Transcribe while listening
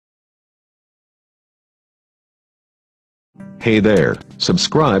Hey there,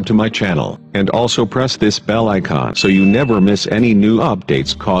 subscribe to my channel, and also press this bell icon so you never miss any new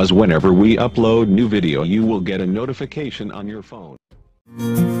updates, cause whenever we upload new video you will get a notification on your phone.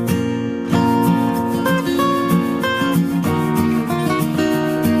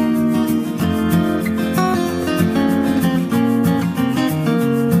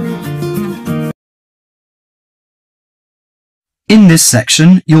 In this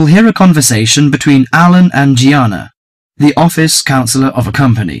section, you'll hear a conversation between Alan and Gianna, the office counsellor of a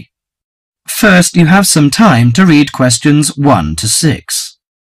company. First, you have some time to read questions 1 to 6.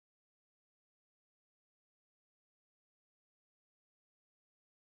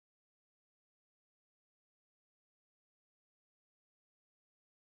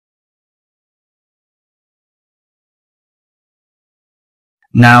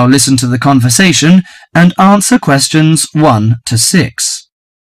 Now listen to the conversation and answer questions 1 to 6.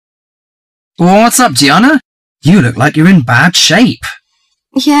 What's up, Gianna? You look like you're in bad shape.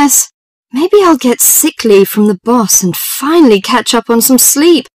 Yes, maybe I'll get sick leave from the boss and finally catch up on some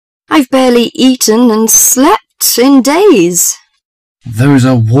sleep. I've barely eaten and slept in days. Those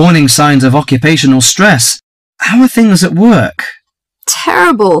are warning signs of occupational stress. How are things at work?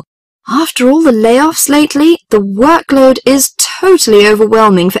 Terrible. After all the layoffs lately, the workload is totally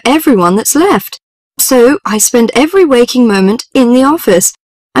overwhelming for everyone that's left. So I spend every waking moment in the office.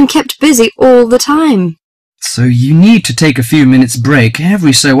 I'm kept busy all the time. So you need to take a few minutes break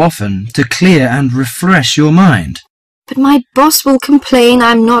every so often to clear and refresh your mind. But my boss will complain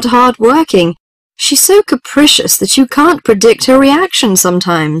I'm not hard-working. She's so capricious that you can't predict her reaction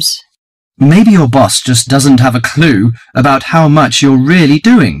sometimes. Maybe your boss just doesn't have a clue about how much you're really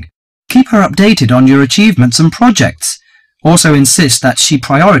doing. Keep her updated on your achievements and projects. Also insist that she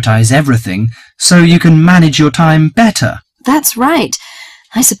prioritize everything so you can manage your time better. That's right.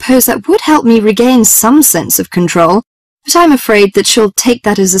 I suppose that would help me regain some sense of control, but I'm afraid that she'll take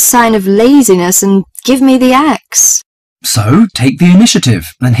that as a sign of laziness and give me the axe. So take the initiative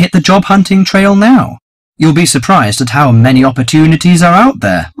and hit the job hunting trail now. You'll be surprised at how many opportunities are out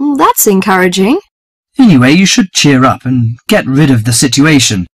there. That's encouraging. Anyway, you should cheer up and get rid of the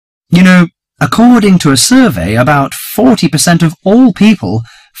situation. You know, according to a survey, about 40% of all people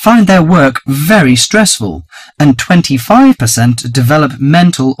find their work very stressful, and 25% develop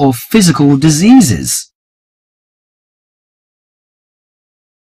mental or physical diseases.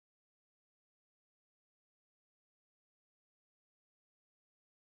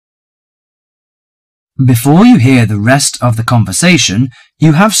 Before you hear the rest of the conversation,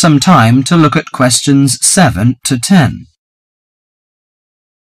 you have some time to look at questions 7 to 10.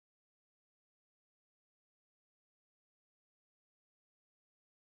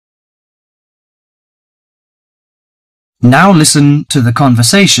 Now listen to the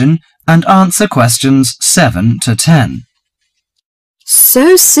conversation and answer questions 7 to 10.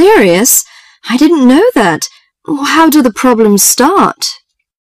 So serious? I didn't know that. How do the problems start?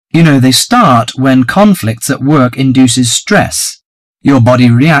 You know, they start when conflicts at work induces stress. Your body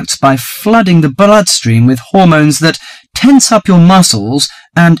reacts by flooding the bloodstream with hormones that tense up your muscles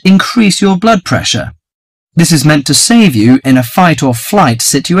and increase your blood pressure. This is meant to save you in a fight or flight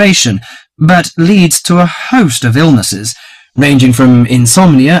situation, but leads to a host of illnesses, ranging from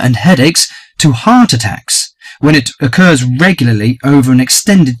insomnia and headaches to heart attacks, when it occurs regularly over an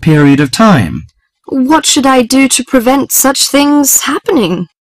extended period of time. What should I do to prevent such things happening?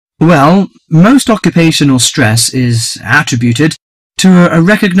 Well, most occupational stress is attributed to a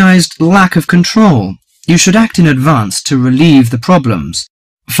recognized lack of control. You should act in advance to relieve the problems.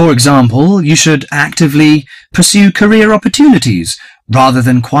 For example, you should actively pursue career opportunities rather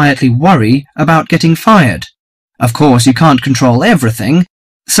than quietly worry about getting fired. Of course, you can't control everything,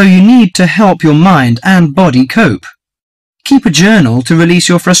 so you need to help your mind and body cope. Keep a journal to release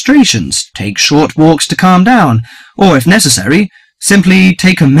your frustrations, take short walks to calm down, or if necessary, simply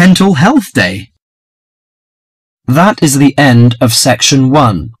take a mental health day. That is the end of section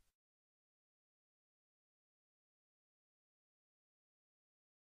 1.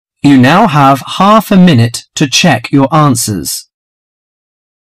 You now have half a minute to check your answers.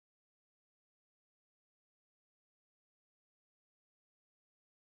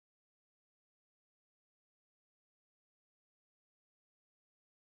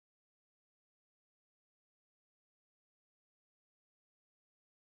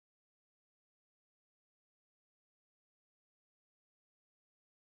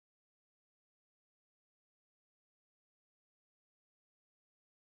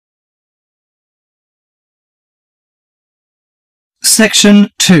 Section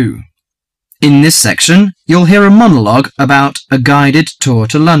 2. In this section, you'll hear a monologue about a guided tour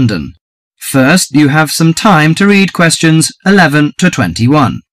to London. First, you have some time to read questions 11 to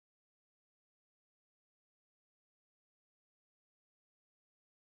 21.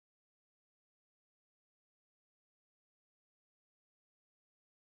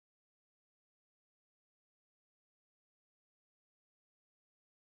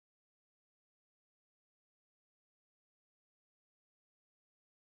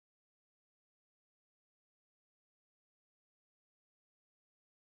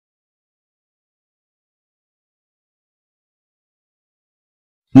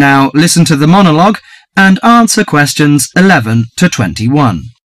 Now listen to the monologue and answer questions 11 to 21.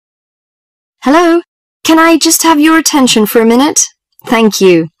 Hello, can I just have your attention for a minute? Thank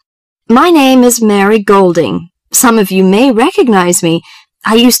you. My name is Mary Golding. Some of you may recognize me.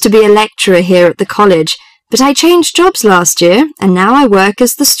 I used to be a lecturer here at the college, but I changed jobs last year and now I work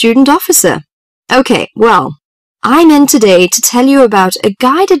as the student officer. Okay, well, I'm in today to tell you about a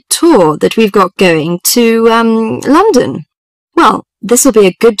guided tour that we've got going to, London. Well, this will be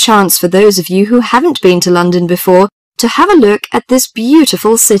a good chance for those of you who haven't been to London before to have a look at this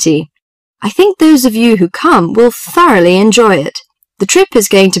beautiful city. I think those of you who come will thoroughly enjoy it. The trip is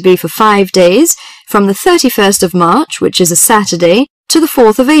going to be for 5 days, from the 31st of March, which is a Saturday, to the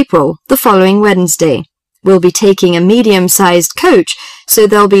 4th of April, the following Wednesday. We'll be taking a medium-sized coach, so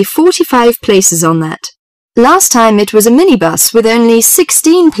there'll be 45 places on that. Last time it was a minibus with only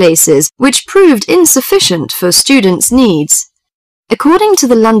 16 places, which proved insufficient for students' needs. According to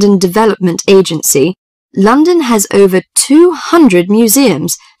the London Development Agency, London has over 200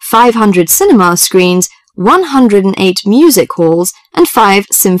 museums, 500 cinema screens, 108 music halls, and 5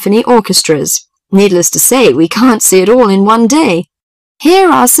 symphony orchestras. Needless to say, we can't see it all in one day. Here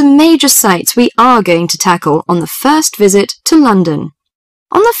are some major sites we are going to tackle on the first visit to London.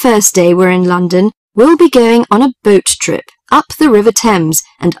 On the first day we're in London, we'll be going on a boat trip up the River Thames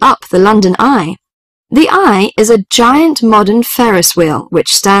and up the London Eye. The Eye is a giant modern Ferris wheel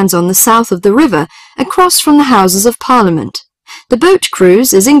which stands on the south of the river across from the Houses of Parliament. The boat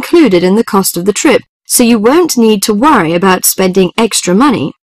cruise is included in the cost of the trip, so you won't need to worry about spending extra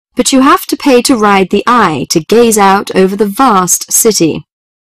money, but you have to pay to ride the Eye to gaze out over the vast city.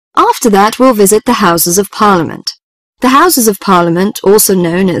 After that we'll visit the Houses of Parliament. The Houses of Parliament, also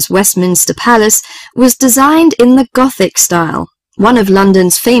known as Westminster Palace, was designed in the Gothic style. One of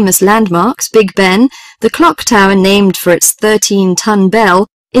London's famous landmarks, Big Ben, the clock tower named for its 13-ton bell,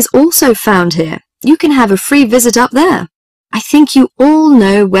 is also found here. You can have a free visit up there. I think you all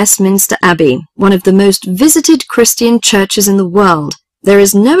know Westminster Abbey, one of the most visited Christian churches in the world. There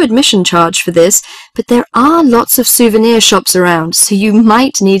is no admission charge for this, but there are lots of souvenir shops around, so you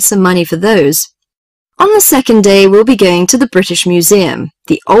might need some money for those. On the second day, we'll be going to the British Museum.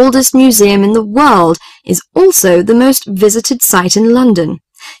 The oldest museum in the world is also the most visited site in London.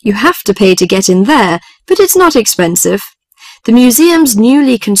 You have to pay to get in there, but it's not expensive. The museum's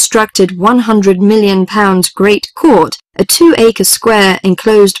newly constructed £100 million Great Court, a 2-acre square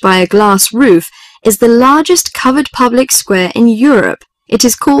enclosed by a glass roof, is the largest covered public square in Europe. It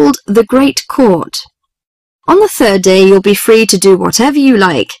is called the Great Court. On the third day, you'll be free to do whatever you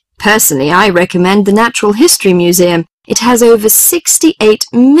like. Personally, I recommend the Natural History Museum. It has over 68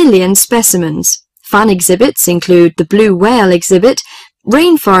 million specimens. Fun exhibits include the Blue Whale exhibit,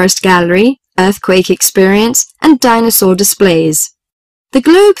 Rainforest Gallery, Earthquake Experience, and dinosaur displays. The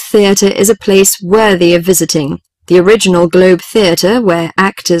Globe Theatre is a place worthy of visiting. The original Globe Theatre, where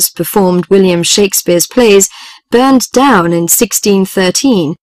actors performed William Shakespeare's plays, burned down in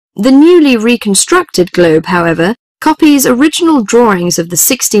 1613. The newly reconstructed Globe, however, copies original drawings of the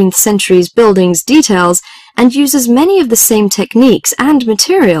 16th century's building's details and uses many of the same techniques and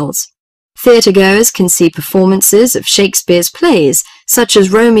materials. Theatregoers can see performances of Shakespeare's plays, such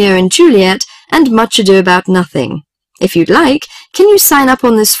as Romeo and Juliet and Much Ado About Nothing. If you'd like, can you sign up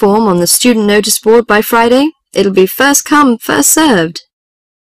on this form on the student notice board by Friday? It'll be first come, first served.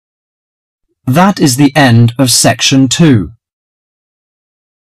 That is the end of section 2.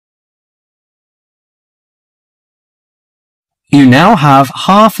 You now have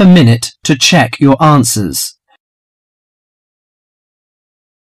half a minute to check your answers.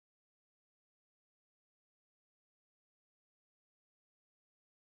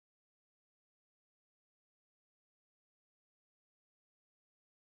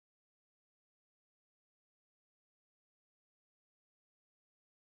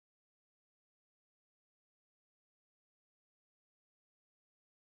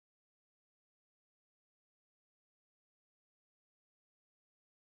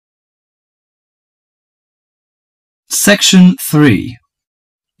 Section 3.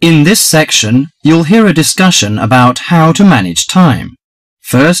 In this section, you'll hear a discussion about how to manage time.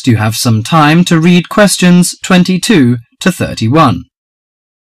 First, you have some time to read questions 22 to 31.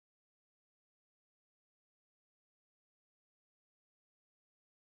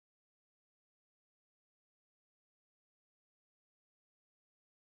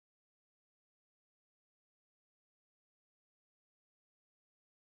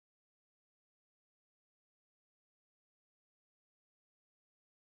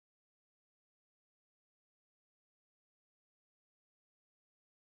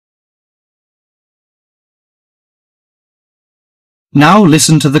 Now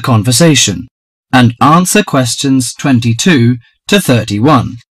listen to the conversation and answer questions 22 to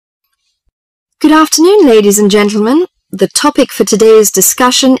 31. Good afternoon, ladies and gentlemen. The topic for today's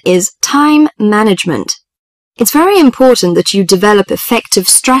discussion is time management. It's very important that you develop effective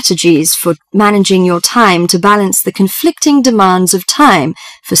strategies for managing your time to balance the conflicting demands of time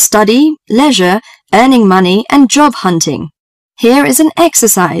for study, leisure, earning money, and job hunting. Here is an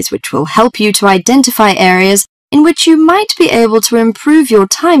exercise which will help you to identify areas in which you might be able to improve your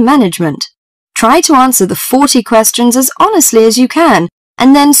time management. Try to answer the 40 questions as honestly as you can,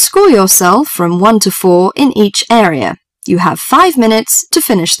 and then score yourself from 1 to 4 in each area. You have 5 minutes to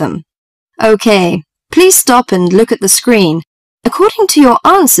finish them. Okay, please stop and look at the screen. According to your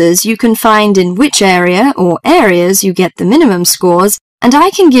answers, you can find in which area or areas you get the minimum scores, and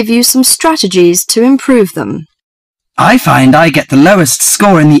I can give you some strategies to improve them. I find I get the lowest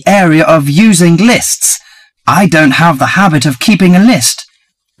score in the area of using lists. I don't have the habit of keeping a list.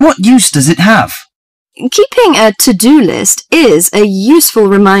 What use does it have? Keeping a to-do list is a useful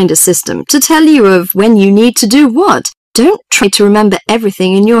reminder system to tell you of when you need to do what. Don't try to remember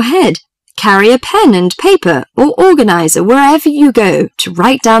everything in your head. Carry a pen and paper or organizer wherever you go to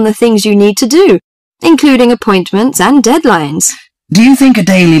write down the things you need to do, including appointments and deadlines. Do you think a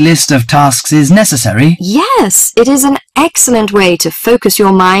daily list of tasks is necessary? Yes, it is an excellent way to focus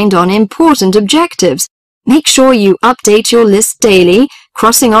your mind on important objectives. Make sure you update your list daily,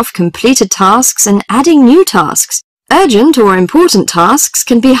 crossing off completed tasks and adding new tasks. Urgent or important tasks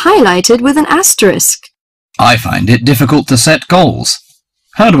can be highlighted with an asterisk. I find it difficult to set goals.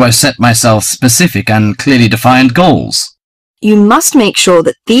 How do I set myself specific and clearly defined goals? You must make sure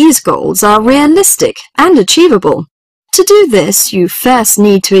that these goals are realistic and achievable. To do this, you first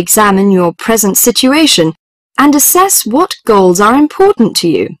need to examine your present situation and assess what goals are important to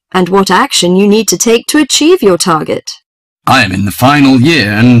you and what action you need to take to achieve your target. I am in the final year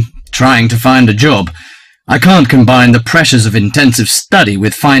and trying to find a job. I can't combine the pressures of intensive study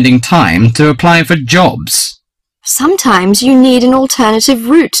with finding time to apply for jobs. Sometimes you need an alternative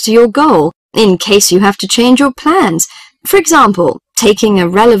route to your goal in case you have to change your plans. For example, taking a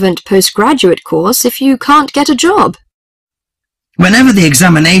relevant postgraduate course if you can't get a job. Whenever the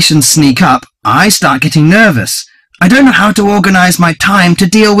examinations sneak up, I start getting nervous. I don't know how to organize my time to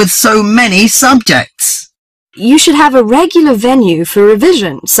deal with so many subjects. You should have a regular venue for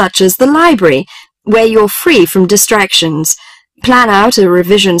revision, such as the library, where you're free from distractions. Plan out a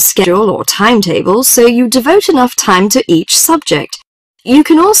revision schedule or timetable so you devote enough time to each subject. You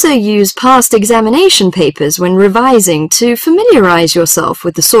can also use past examination papers when revising to familiarize yourself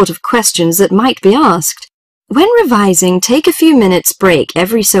with the sort of questions that might be asked. When revising, take a few minutes break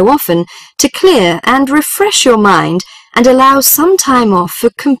every so often to clear and refresh your mind and allow some time off for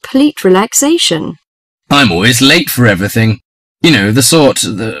complete relaxation. I'm always late for everything. You know,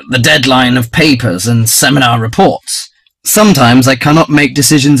 the deadline of papers and seminar reports. Sometimes I cannot make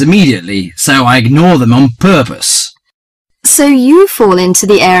decisions immediately, so I ignore them on purpose. So you fall into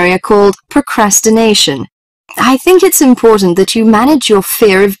the area called procrastination. I think it's important that you manage your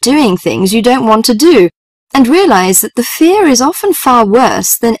fear of doing things you don't want to do, and realize that the fear is often far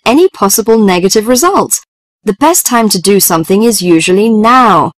worse than any possible negative results. The best time to do something is usually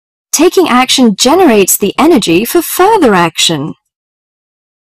now. Taking action generates the energy for further action.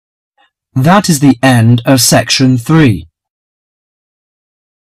 That is the end of section 3.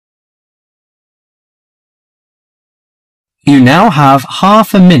 You now have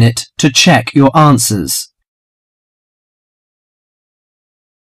half a minute to check your answers.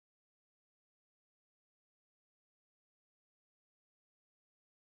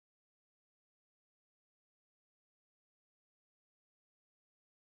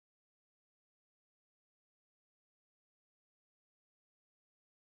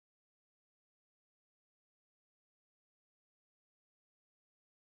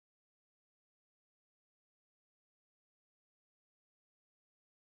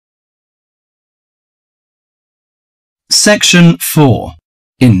 Section 4.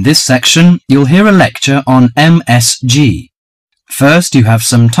 In this section, you'll hear a lecture on MSG. First, you have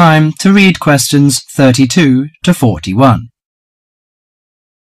some time to read questions 32 to 41.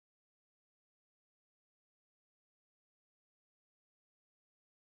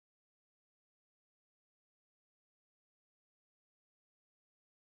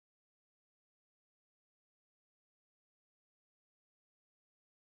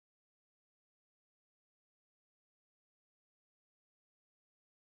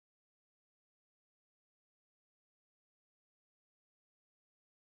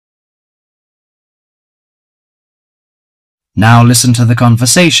 Now listen to the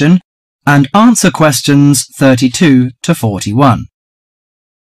conversation and answer questions 32 to 41.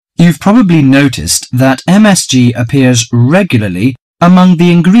 You've probably noticed that MSG appears regularly among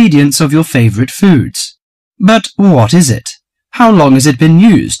the ingredients of your favorite foods. But what is it? How long has it been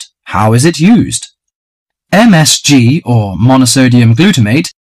used? How is it used? MSG, or monosodium glutamate,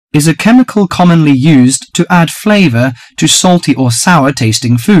 is a chemical commonly used to add flavor to salty or sour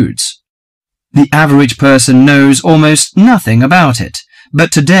tasting foods. The average person knows almost nothing about it,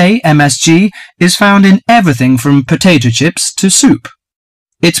 but today MSG is found in everything from potato chips to soup.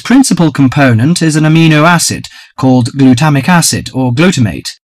 Its principal component is an amino acid called glutamic acid or glutamate.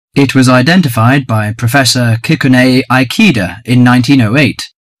 It was identified by Professor Kikunae Ikeda in 1908,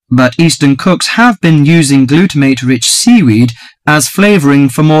 but Eastern cooks have been using glutamate-rich seaweed as flavoring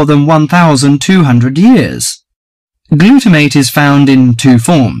for more than 1,200 years. Glutamate is found in two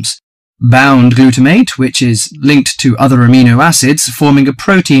forms: bound glutamate, which is linked to other amino acids forming a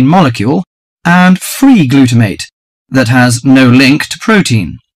protein molecule, and free glutamate, that has no link to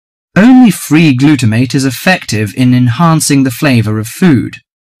protein. Only free glutamate is effective in enhancing the flavor of food.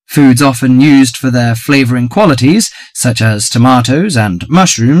 Foods often used for their flavoring qualities, such as tomatoes and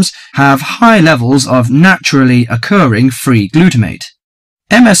mushrooms, have high levels of naturally occurring free glutamate.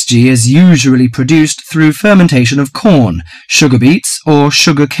 MSG is usually produced through fermentation of corn, sugar beets, or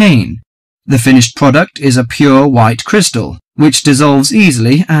sugar cane. The finished product is a pure white crystal, which dissolves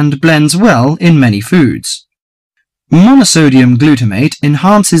easily and blends well in many foods. Monosodium glutamate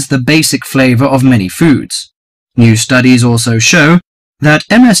enhances the basic flavor of many foods. New studies also show that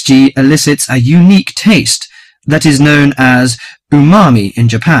MSG elicits a unique taste that is known as umami in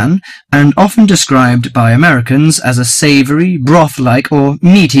Japan and often described by Americans as a savory, broth-like or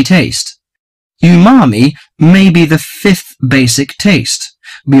meaty taste. Umami may be the fifth basic taste,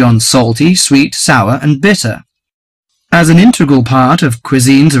 beyond salty, sweet, sour and bitter. As an integral part of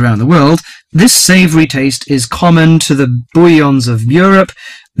cuisines around the world, this savory taste is common to the bouillons of Europe,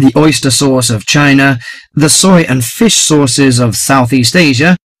 the oyster sauce of China, the soy and fish sauces of Southeast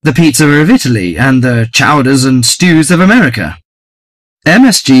Asia, the pizza of Italy, and the chowders and stews of America.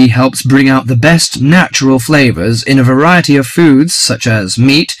 MSG helps bring out the best natural flavors in a variety of foods such as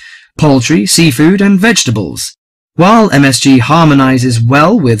meat, poultry, seafood, and vegetables. While MSG harmonizes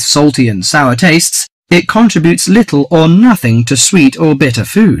well with salty and sour tastes, it contributes little or nothing to sweet or bitter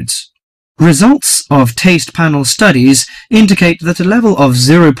foods. Results of taste panel studies indicate that a level of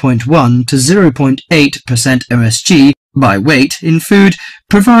 0.1 to 0.8% MSG by weight in food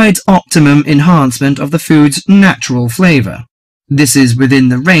provides optimum enhancement of the food's natural flavor. This is within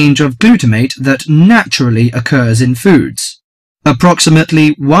the range of glutamate that naturally occurs in foods.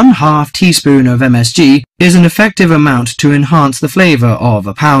 Approximately 1/2 teaspoon of MSG is an effective amount to enhance the flavor of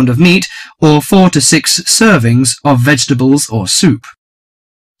a pound of meat or 4 to 6 servings of vegetables or soup.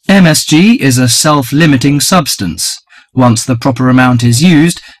 MSG is a self-limiting substance. Once the proper amount is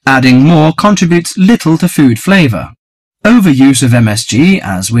used, adding more contributes little to food flavor. Overuse of MSG,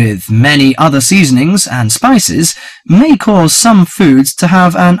 as with many other seasonings and spices, may cause some foods to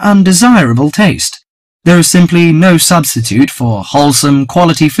have an undesirable taste. There is simply no substitute for wholesome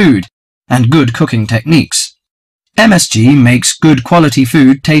quality food and good cooking techniques. MSG makes good quality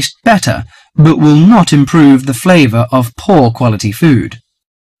food taste better, but will not improve the flavor of poor quality food.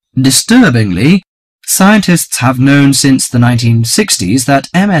 Disturbingly, scientists have known since the 1960s that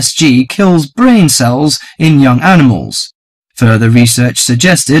MSG kills brain cells in young animals. Further research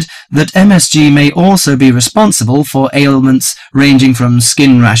suggested that MSG may also be responsible for ailments ranging from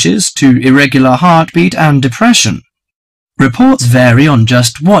skin rashes to irregular heartbeat and depression. Reports vary on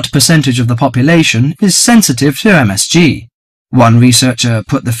just what percentage of the population is sensitive to MSG. One researcher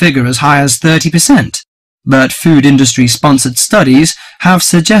put the figure as high as 30%, but food industry-sponsored studies have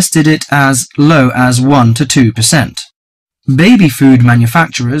suggested it as low as 1 to 2%. Baby food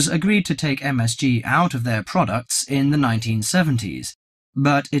manufacturers agreed to take MSG out of their products in the 1970s,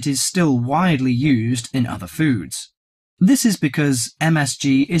 but it is still widely used in other foods. This is because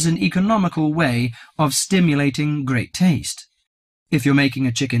MSG is an economical way of stimulating great taste. If you're making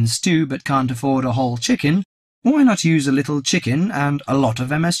a chicken stew but can't afford a whole chicken, why not use a little chicken and a lot of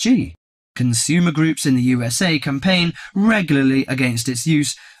MSG? Consumer groups in the USA campaign regularly against its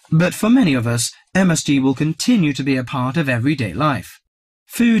use, but for many of us, MSG will continue to be a part of everyday life.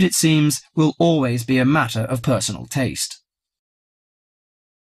 Food, it seems, will always be a matter of personal taste.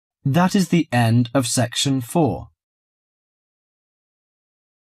 That is the end of section 4.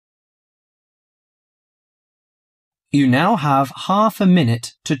 You now have half a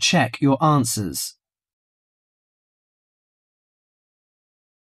minute to check your answers.